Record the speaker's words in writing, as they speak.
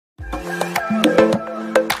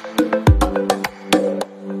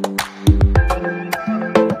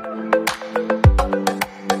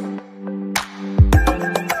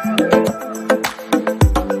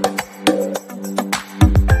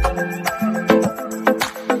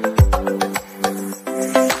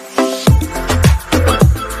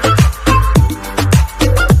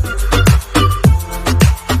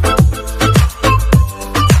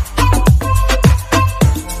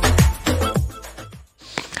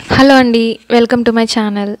Hello అండి, welcome to my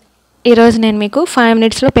channel. ఈరోజు నేను మీకు 5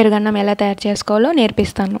 మినిట్స్లో పెరుగన్నం ఎలా తయారు చేసుకోవాలో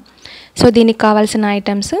నేర్పిస్తాను. సో దీనికి కావాల్సిన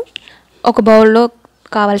ఐటమ్స్, ఒక బౌల్లో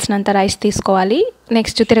కావాల్సినంత రైస్ తీసుకోవాలి.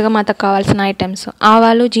 నెక్స్ట్ తిరగమాతకు కావాల్సిన ఐటమ్స్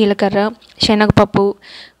ఆవాలు, జీలకర్ర, శనగపప్పు,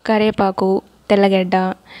 కరివేపాకు, తెల్లగడ్డ,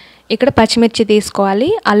 ఇక్కడ పచ్చిమిర్చి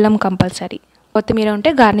తీసుకోవాలి, అల్లం కంపల్సరీ, కొత్తిమీర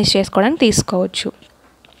ఉంటే గార్నిష్ చేసుకోవడానికి తీసుకోవచ్చు.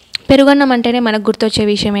 పెరుగన్నం అంటేనే మనకు గుర్తొచ్చే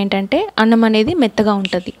విషయం ఏంటంటే అన్నం అనేది మెత్తగా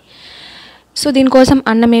ఉంటుంది. సో దీనికోసం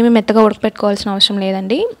అన్నం ఏమి మెత్తగా ఉడకపెట్టుకోవాల్సిన అవసరం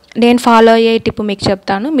లేదండి. నేను ఫాలో అయ్యే టిప్ మీకు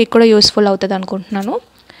చెప్తాను, మీకు కూడా యూస్ఫుల్ అవుతుంది అనుకుంటున్నాను.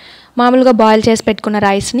 మామూలుగా బాయిల్ చేసి పెట్టుకున్న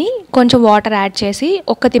రైస్ని కొంచెం వాటర్ యాడ్ చేసి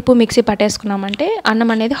ఒక్క తిప్పు మిక్సీ పట్టేసుకున్నామంటే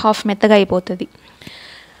అన్నం అనేది హాఫ్ మెత్తగా అయిపోతుంది.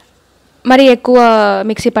 మరి ఎక్కువ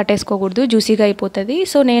మిక్సీ పట్టేసుకోకూడదు, జ్యూసీగా అయిపోతుంది.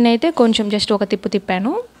 సో నేనైతే కొంచెం జస్ట్ ఒక తిప్పు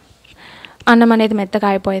తిప్పాను, అన్నం అనేది మెత్తగా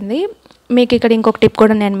అయిపోయింది. మీకు ఇక్కడ ఇంకొక టిప్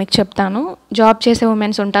కూడా నేను మీకు చెప్తాను. జాబ్ చేసే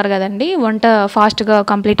ఉమెన్స్ ఉంటారు కదండి, వంట ఫాస్ట్గా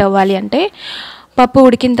కంప్లీట్ అవ్వాలి అంటే పప్పు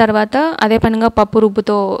ఉడికిన తర్వాత అదే పనిగా పప్పు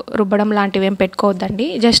రుబ్బడం లాంటివి ఏం పెట్టుకోవద్దండి.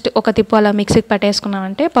 జస్ట్ ఒక తిప్పు అలా మిక్సీకి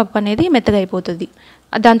పట్టేసుకున్నామంటే పప్పు అనేది మెత్తగా అయిపోతుంది.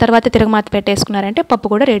 దాని తర్వాత తిరగమాత పెట్టేసుకున్నారంటే పప్పు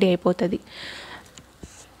కూడా రెడీ అయిపోతుంది.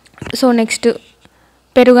 సో నెక్స్ట్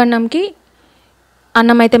పెరుగన్నంకి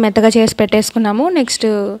అన్నం అయితే మెత్తగా చేసి పెట్టేసుకున్నాము. నెక్స్ట్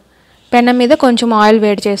పెనం మీద కొంచెం ఆయిల్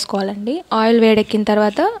వేడి చేసుకోవాలండి. ఆయిల్ వేడెక్కిన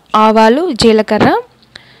తర్వాత ఆవాలు, జీలకర్ర,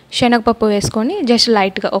 శనగపప్పు వేసుకొని జస్ట్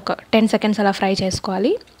లైట్గా ఒక 10 సెకండ్స్ అలా ఫ్రై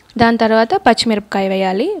చేసుకోవాలి. దాని తర్వాత పచ్చిమిరపకాయ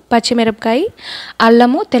వేయాలి. పచ్చిమిరపకాయ,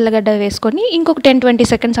 అల్లము, తెల్లగడ్డ వేసుకొని ఇంకొక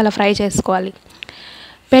 10-20 సెకండ్స్ అలా ఫ్రై చేసుకోవాలి.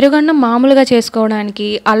 పెరుగన్నం మామూలుగా చేసుకోవడానికి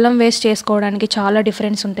అల్లం వేసి చేసుకోవడానికి చాలా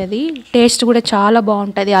డిఫరెన్స్ ఉంటుంది. టేస్ట్ కూడా చాలా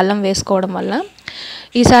బాగుంటుంది అల్లం వేసుకోవడం వల్ల.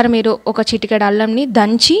 ఈసారి మీరు ఒక చిటికెడు అల్లంని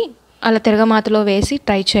దంచి అలా తిరగమాతలో వేసి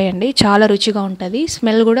ట్రై చేయండి, చాలా రుచిగా ఉంటుంది.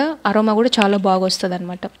 స్మెల్ కూడా, అరోమా కూడా చాలా బాగా వస్తుంది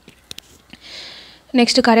అనమాట.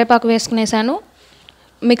 నెక్స్ట్ కరివేపాకు వేసుకునేసాను.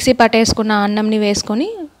 మిక్సీ పట్టేసుకున్న అన్నంని వేసుకొని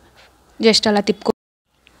జస్ట్ అలా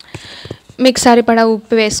మీకు సరిపడా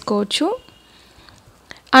ఉప్పు వేసుకోవచ్చు.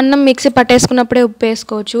 అన్నం మిక్సీ పట్టేసుకున్నప్పుడే ఉప్పు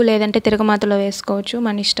వేసుకోవచ్చు, లేదంటే తిరగమాతలో వేసుకోవచ్చు,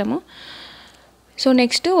 మన ఇష్టము. సో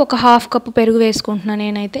నెక్స్ట్ ఒక 1/2 కప్పు పెరుగు వేసుకుంటున్నాను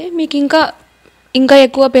నేనైతే. మీకు ఇంకా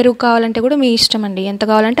ఎక్కువ పెరుగు కావాలంటే కూడా మీ ఇష్టం అండి, ఎంత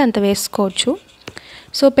కావాలంటే అంత వేసుకోవచ్చు.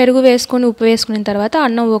 సో పెరుగు వేసుకొని ఉప్పు వేసుకున్న తర్వాత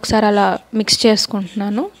అన్నం ఒకసారి అలా మిక్స్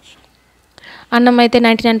చేసుకుంటున్నాను. అన్నం అయితే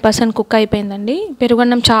 99% కుక్ అయిపోయిందండి.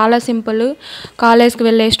 పెరుగన్నం చాలా సింపుల్. కాలేజ్కి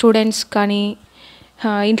వెళ్ళే స్టూడెంట్స్ కానీ,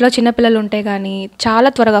 ఇంట్లో చిన్నపిల్లలు ఉంటే కానీ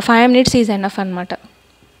చాలా త్వరగా 5 మినిట్స్ ఈజ్ ఎనఫ్ అనమాట.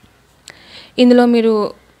 ఇందులో మీరు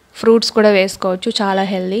ఫ్రూట్స్ కూడా వేసుకోవచ్చు, చాలా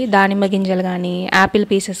హెల్దీ. దానిమ్మ గింజలు కానీ, యాపిల్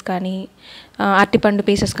పీసెస్ కానీ, అరటిపండు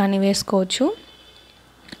పీసెస్ కానీ వేసుకోవచ్చు.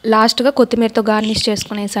 లాస్ట్గా కొత్తిమీరతో గార్నిష్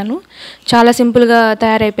చేసుకునేసాను. చాలా సింపుల్గా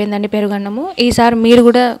తయారైపోయిందండి పెరుగన్నము. ఈసారి మీరు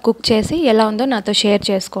కూడా కుక్ చేసి ఎలా ఉందో నాతో షేర్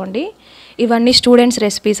చేసుకోండి. ఇవన్నీ స్టూడెంట్స్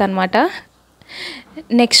రెసిపీస్ అనమాట.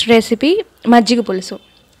 నెక్స్ట్ రెసిపీ మజ్జిగ పులుసు.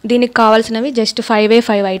 దీనికి కావాల్సినవి జస్ట్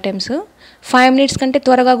 5 ఐటమ్స్. 5 మినిట్స్ కంటే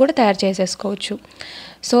త్వరగా కూడా తయారు చేసేసుకోవచ్చు.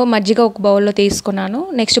 సో మజ్జిగ ఒక బౌల్లో తీసుకున్నాను.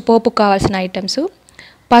 నెక్స్ట్ పోపుకు కావాల్సిన ఐటమ్స్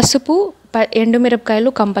పసుపు, ఎండుమిరపకాయలు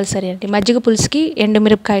కంపల్సరీ అండి. మజ్జిగ పులుసుకి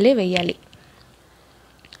ఎండుమిరపకాయలే వేయాలి.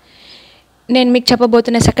 నేను మీకు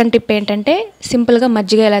చెప్పబోతున్న సెకండ్ టిప్ ఏంటంటే సింపుల్గా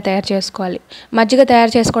మజ్జిగ ఎలా తయారు చేసుకోవాలి. మజ్జిగ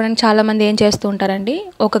తయారు చేసుకోవడానికి చాలామంది ఏం చేస్తూ ఉంటారండి,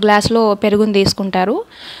 ఒక గ్లాస్లో పెరుగుని తీసుకుంటారు,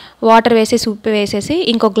 వాటర్ వేసేసి ఉప్పు వేసేసి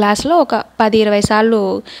ఇంకొక గ్లాస్లో ఒక 10-20 సార్లు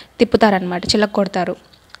తిప్పుతారనమాట, చిలక కొడతారు.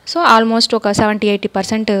 సో ఆల్మోస్ట్ ఒక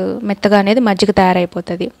 70-80% మెత్తగా అనేది మజ్జిగ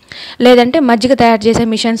తయారైపోతుంది. లేదంటే మజ్జిగ తయారు చేసే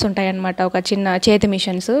మిషన్స్ ఉంటాయన్నమాట, ఒక చిన్న చేతి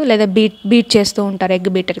మిషన్స్, లేదా బీట్ చేస్తూ ఉంటారు ఎగ్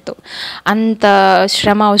బీటర్తో. అంత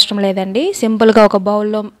శ్రమ అవసరం లేదండి. సింపుల్గా ఒక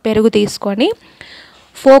బౌల్లో పెరుగు తీసుకొని,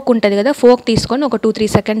 ఫోక్ ఉంటుంది కదా, ఫోక్ తీసుకొని ఒక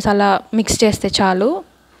 2-3 సెకండ్స్ అలా మిక్స్ చేస్తే చాలు,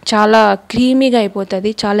 చాలా క్రీమీగా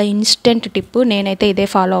అయిపోతుంది. చాలా ఇన్స్టెంట్ టిప్. నేనైతే ఇదే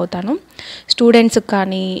ఫాలో అవుతాను. స్టూడెంట్స్కి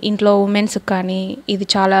కానీ, ఇంట్లో ఉమెన్స్కి కానీ ఇది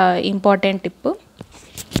చాలా ఇంపార్టెంట్ టిప్.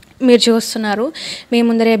 మీరు చూస్తున్నారు, మేము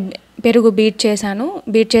ముందరే పెరుగు బీట్ చేశాను.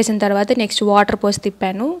 బీట్ చేసిన తర్వాత నెక్స్ట్ వాటర్ పోసి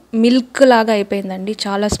తిప్పాను. మిల్క్ లాగా అయిపోయిందండి,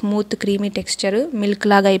 చాలా స్మూత్ క్రీమీ టెక్స్చర్, మిల్క్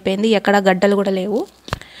లాగా అయిపోయింది, ఎక్కడ గడ్డలు కూడా లేవు.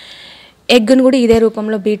 ఎగ్గును కూడా ఇదే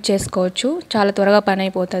రూపంలో బీట్ చేసుకోవచ్చు, చాలా త్వరగా పని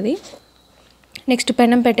అయిపోతుంది. నెక్స్ట్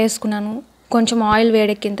పెనం పెట్టేసుకున్నాను. కొంచెం ఆయిల్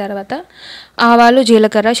వేడెక్కిన తర్వాత ఆవాలు,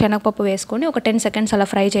 జీలకర్ర, శనగపప్పు వేసుకొని ఒక 10 సెకండ్స్ అలా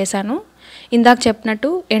ఫ్రై చేశాను. ఇందాక చెప్పినట్టు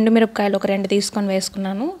ఎండుమిరపకాయలు ఒక 2 తీసుకొని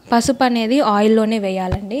వేసుకున్నాను. పసుపు అనేది ఆయిల్లోనే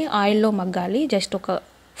వేయాలండి, ఆయిల్లో మగ్గాలి జస్ట్ ఒక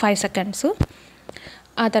 5 సెకండ్స్.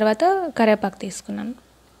 ఆ తర్వాత కరివేపాకు తీసుకున్నాను.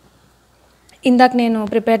 ఇందాక నేను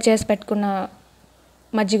ప్రిపేర్ చేసి పెట్టుకున్న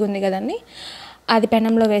మజ్జిగ ఉంది కదండి, అది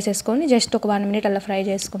పెనంలో వేసేసుకొని జస్ట్ ఒక 1 మినిట్ అలా ఫ్రై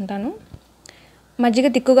చేసుకుంటాను. మజ్జిగ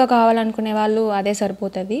తిక్కుగా కావాలనుకునే వాళ్ళు అదే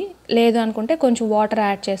సరిపోతుంది, లేదు అనుకుంటే కొంచెం వాటర్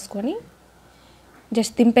యాడ్ చేసుకొని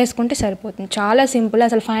జస్ట్ తింపేసుకుంటే సరిపోతుంది. చాలా సింపుల్,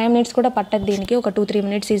 అసలు 5 మినిట్స్ కూడా పట్టదు దీనికి, ఒక 2-3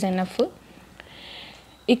 మినిట్స్ ఈజ్ ఎనఫ్.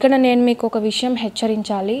 ఇక్కడ నేను మీకు ఒక విషయం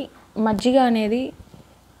హెచ్చరించాలి. మజ్జిగ అనేది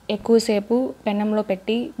ఎక్కువసేపు పెనంలో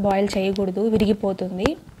పెట్టి బాయిల్ చేయకూడదు, విరిగిపోతుంది.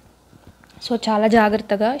 సో చాలా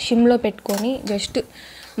జాగ్రత్తగా సిమ్లో పెట్టుకొని జస్ట్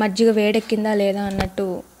మజ్జిగ వేడెక్కిందా లేదా అన్నట్టు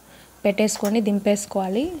పెట్టేసుకొని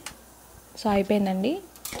దింపేసుకోవాలి. సో అయిపోయిందండి,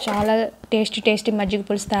 చాలా టేస్టీ మజ్జిగ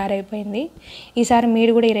పులుసు తయారైపోయింది. ఈసారి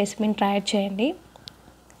మీరు కూడా ఈ రెసిపీని ట్రై చేయండి.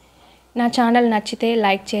 నా ఛానల్ నచ్చితే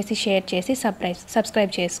లైక్ చేసి, షేర్ చేసి,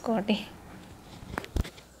 సబ్స్క్రైబ్ చేసుకోండి.